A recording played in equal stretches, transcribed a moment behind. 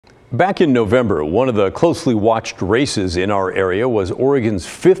Back in November, one of the closely watched races in our area was Oregon's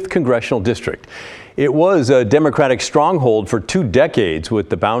 5th congressional district. It was a Democratic stronghold for 2 decades, with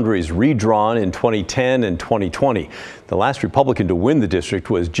the boundaries redrawn in 2010 and 2020. The last Republican to win the district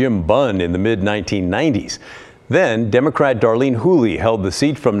was Jim Bunn in the mid-1990s. Then, Democrat Darlene Hooley held the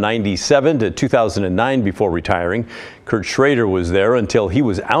seat from 1997 to 2009 before retiring. Kurt Schrader was there until he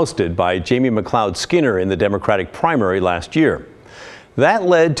was ousted by Jamie McLeod Skinner in the Democratic primary last year. That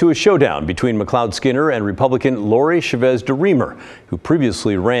led to a showdown between McLeod Skinner and Republican Lori Chavez-Deremer, who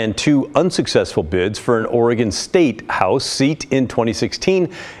previously ran 2 unsuccessful bids for an Oregon State House seat in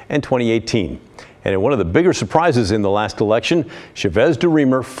 2016 and 2018. And in one of the bigger surprises in the last election,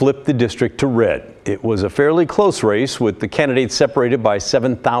 Chavez-Deremer flipped the district to red. It was a fairly close race, with the candidates separated by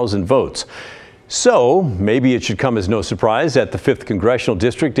 7,000 votes. So maybe it should come as no surprise that the 5th congressional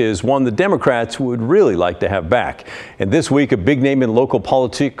district is one the Democrats would really like to have back. And this week, a big name in local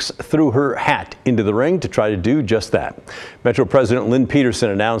politics threw her hat into the ring to try to do just that. Metro President Lynn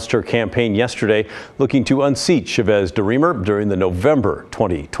Peterson announced her campaign yesterday, looking to unseat Chavez-Deremer during the November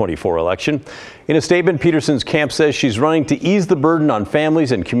 2024 election. In a statement, Peterson's camp says she's running to ease the burden on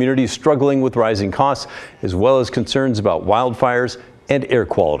families and communities struggling with rising costs, as well as concerns about wildfires and air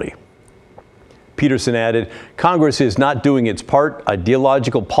quality. Peterson added, Congress is not doing its part.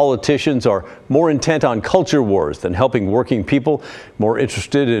 Ideological politicians are more intent on culture wars than helping working people, more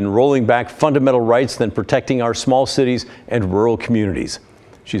interested in rolling back fundamental rights than protecting our small cities and rural communities.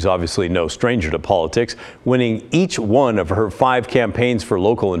 She's obviously no stranger to politics, winning each one of her 5 campaigns for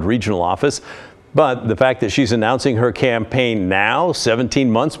local and regional office. But the fact that she's announcing her campaign now, 17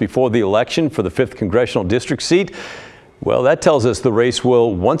 months before the election for the 5th congressional district seat, well, that tells us the race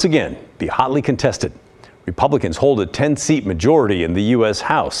will once again be hotly contested. Republicans hold a 10-seat majority in the U.S.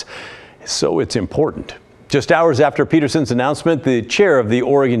 House, so it's important. Just hours after Peterson's announcement, the chair of the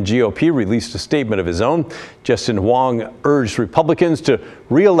Oregon GOP released a statement of his own. Justin Huang urged Republicans to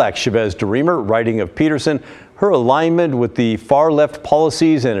re-elect Chavez-Deremer, writing of Peterson, her alignment with the far-left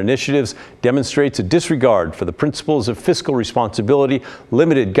policies and initiatives demonstrates a disregard for the principles of fiscal responsibility,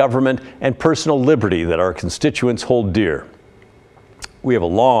 limited government, and personal liberty that our constituents hold dear. We have a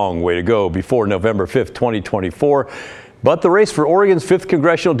long way to go before November 5th, 2024, but the race for Oregon's 5th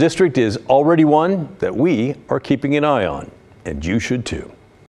congressional district is already one that we are keeping an eye on, and you should too.